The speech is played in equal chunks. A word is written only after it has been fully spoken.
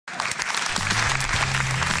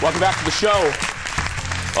Welcome back to the show.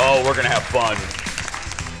 Oh, we're going to have fun.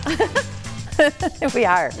 We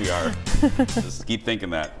are. We are. Just keep thinking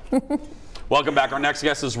that. Welcome back. Our next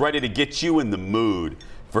guest is ready to get you in the mood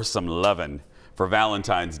for some lovin' for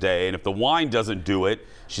Valentine's Day. And if the wine doesn't do it,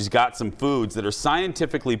 she's got some foods that are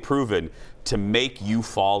scientifically proven to make you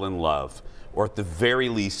fall in love, or at the very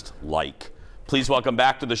least, like. Please welcome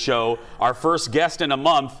back to the show our first guest in a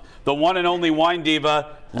month, the one and only wine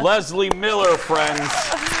diva, Leslee Miller, friends.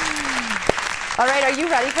 All right, are you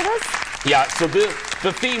ready for this? Yeah, so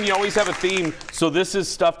the theme, you always have a theme, so this is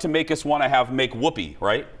stuff to make us want to make whoopee,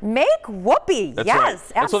 right? Make whoopee, That's yes, right.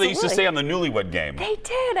 absolutely. That's what they used to say on the Newlywed Game. They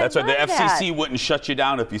did, That's right, the love FCC wouldn't shut you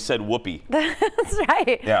down if you said whoopee. That's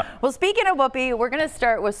right. Yeah. Well, speaking of whoopee, we're going to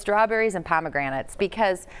start with strawberries and pomegranates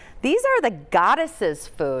because these are the goddesses'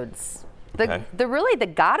 foods. Really the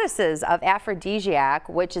goddesses of aphrodisiac,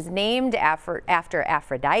 which is named after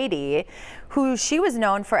Aphrodite, who she was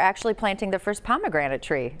known for actually planting the first pomegranate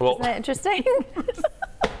tree. Well, isn't that interesting?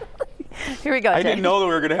 Here we go. I didn't know that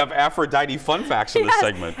we were going to have Aphrodite fun facts in this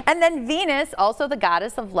segment. And then Venus, also the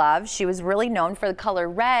goddess of love, she was really known for the color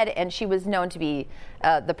red, and she was known to be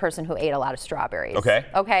the person who ate a lot of strawberries. Okay.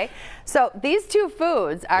 Okay. So these two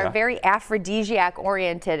foods are very aphrodisiac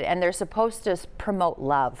oriented, and they're supposed to promote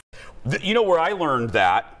love. You know where I learned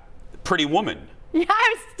that? Pretty Woman. Yeah,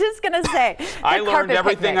 I was just going to say. I learned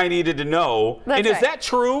everything I needed to know. That's and is right. that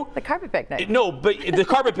true? The carpet picnic. No, but the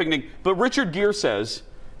carpet picnic. But Richard Gere says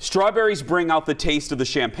strawberries bring out the taste of the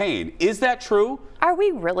champagne. Is that true? Are we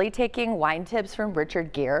really taking wine tips from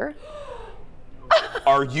Richard Gere?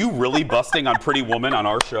 Are you really busting on Pretty Woman on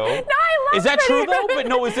our show? No, I love Is that true Pretty though? But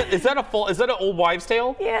no, is that an old wives'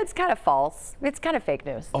 tale? Yeah, it's kind of false. It's kind of fake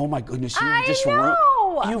news. Oh my goodness,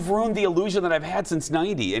 you've ruined the illusion that I've had since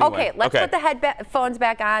 '90. Anyway, okay, let's put the headphones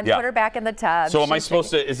back on, put her back in the tub. So am I supposed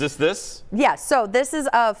to, is this? Yeah, so this is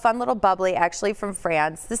a fun little bubbly actually from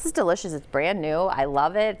France. This is delicious. It's brand new. I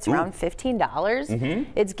love it. It's around $15.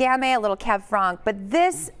 It's Gamay, a little Cab Franc, but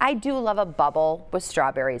this, I do love a bubble with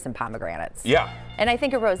strawberries and pomegranates. Yeah. And I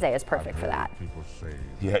think a rosé is perfect for that.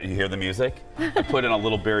 You hear the music? I put in a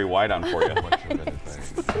little Barry White on for you.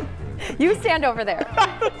 You stand over there.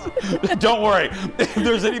 Don't worry. If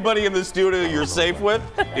there's anybody in the studio you're safe with,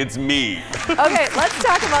 it's me. Okay, let's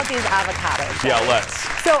talk about these avocados. Yeah, let's.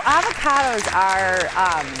 So avocados are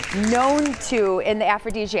known to, in the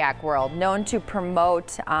aphrodisiac world, known to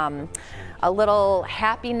promote a little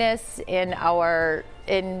happiness in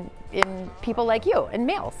in people like you, and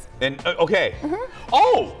males. And okay.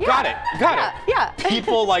 Oh, got it. Yeah.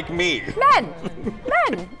 People like me. Men.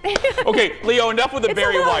 Okay, Leo, enough with the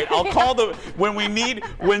Barry White. I'll call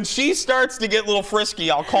when she starts to get a little frisky,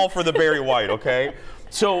 I'll call for the Barry White, okay?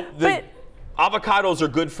 So avocados are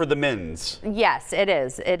good for the men's. Yes, it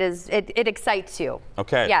is. It excites you.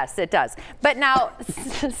 Okay. Yes, it does. But now,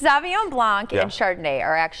 Sauvignon Blanc and Chardonnay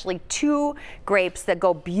are actually two grapes that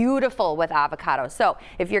go beautiful with avocado. So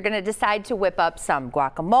if you're going to decide to whip up some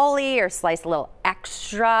guacamole or slice a little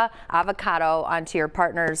extra avocado onto your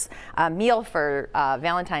partner's meal for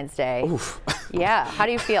Valentine's Day. Oof. Yeah. How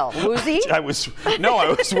do you feel? Woozy? I was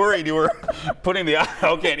worried you were putting the.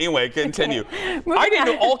 Okay. Anyway, continue. I didn't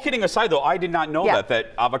know. All kidding aside, though, I did not know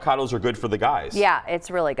that avocados are good for the guys. Yeah, it's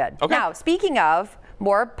really good. Okay. Now, speaking of,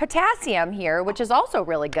 more potassium here, which is also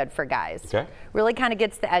really good for guys. Okay. Really kind of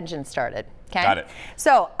gets the engine started. Okay. Got it.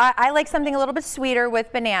 So I like something a little bit sweeter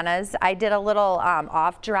with bananas. I did a little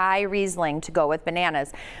off-dry Riesling to go with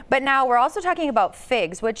bananas. But now we're also talking about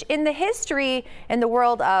figs, which in the history, in the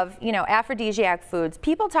world of, aphrodisiac foods,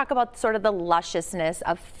 people talk about sort of the lusciousness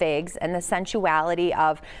of figs and the sensuality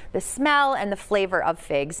of the smell and the flavor of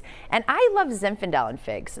figs. And I love Zinfandel in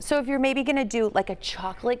figs. So if you're maybe going to do like a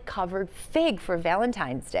chocolate-covered fig for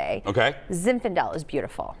Valentine's Day, Zinfandel is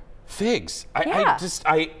beautiful. Figs.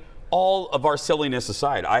 All of our silliness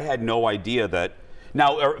aside, I had no idea that.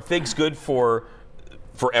 Now, are figs good for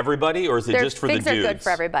everybody, or is it just for the dudes? Figs are good for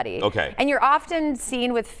everybody. Okay. And you're often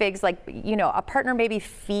seen with figs, like, a partner maybe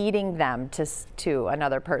feeding them to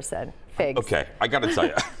another person. Figs. Okay, I gotta tell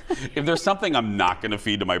you, if there's something I'm not gonna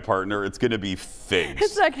feed to my partner, it's gonna be figs.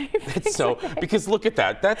 It's not gonna be figs. Because look at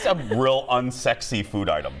that. That's a real unsexy food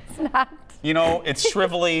item. It's not. It's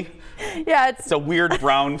shrivelly. Yeah, it's a weird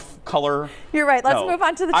brown color. You're right. Let's move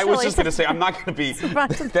on to the chilies. I was just going to say, I'm not going to be.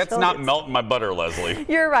 That's not melting my butter, Leslie.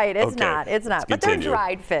 You're right. It's not. It's not. But they're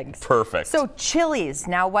dried figs. Perfect. So chilies.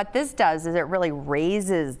 Now, what this does is it really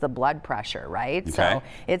raises the blood pressure, right? Okay. So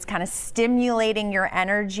it's kind of stimulating your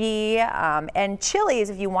energy. And chilies,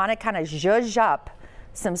 if you want to kind of zhuzh up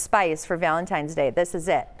some spice for Valentine's Day, this is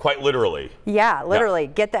it. Quite literally. Yeah, literally.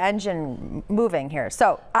 Get the engine moving here.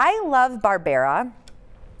 So I love Barbera.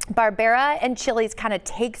 Barbera and chilies kind of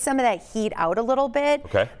take some of that heat out a little bit,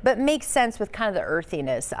 but makes sense with kind of the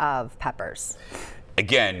earthiness of peppers.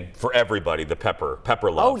 Again, for everybody, the pepper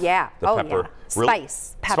love. Oh yeah, pepper.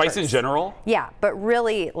 Spice, peppers. Spice in general? Yeah, but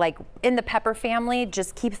really, like in the pepper family,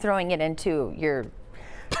 just keep throwing it into your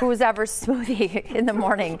whoever smoothie in the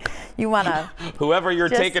morning you want to. Whoever you're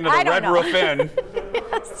taking to the Red Roof Inn,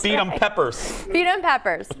 feed them peppers. Feed them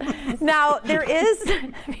peppers. Now, there is,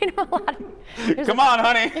 feed them a lot. Come on,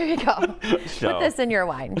 honey. There you go. Put this in your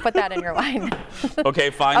wine. Put that in your wine. Okay,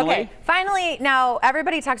 finally. Okay, finally, now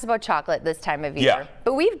everybody talks about chocolate this time of year.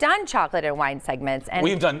 But we've done chocolate and wine segments. And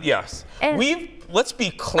we've done, yes. Let's be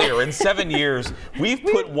clear, in 7 years, we've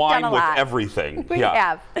put wine with everything. We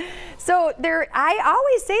have. So I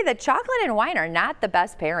always say that chocolate and wine are not the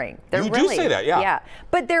best pairing. You do say that, yeah. Yeah.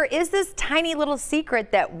 But there is this tiny little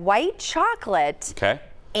secret that white chocolate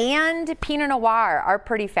and Pinot Noir are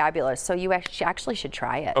pretty fabulous. So you actually should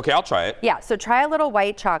try it. Okay, I'll try it. Yeah, so try a little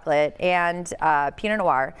white chocolate and Pinot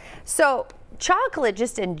Noir. So chocolate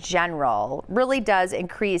just in general really does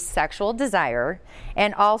increase sexual desire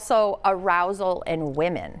and also arousal in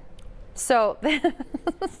women. So, I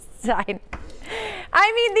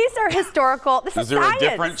mean, these are historical. This is there science. A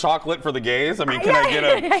different chocolate for the gays? I mean, can I get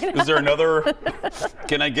is there another,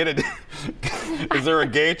 can I get it? Is there a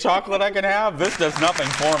gay chocolate I can have? This does nothing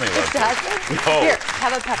for me. It doesn't? No. Here,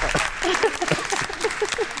 have a pepper.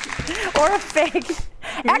 Or a fig.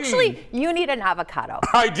 Actually, you need an avocado.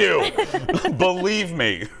 I do. Believe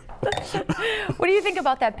me. What do you think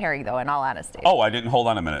about that pairing, though, in all honesty? Oh, I didn't. Hold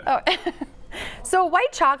on a minute. Oh. So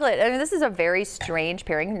white chocolate, I mean, this is a very strange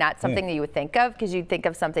pairing, not something that you would think of, because you'd think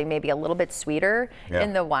of something maybe a little bit sweeter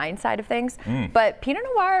in the wine side of things. But Pinot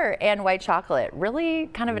Noir and white chocolate, really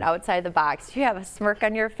kind of an outside the box. You have a smirk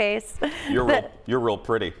on your face. You're real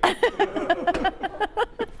pretty.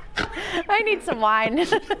 I need some wine.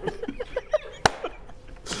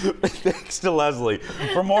 Thanks to Leslie.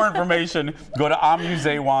 For more information, go to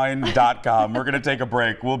amusewine.com. We're going to take a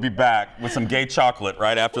break. We'll be back with some gay chocolate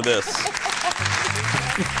right after this.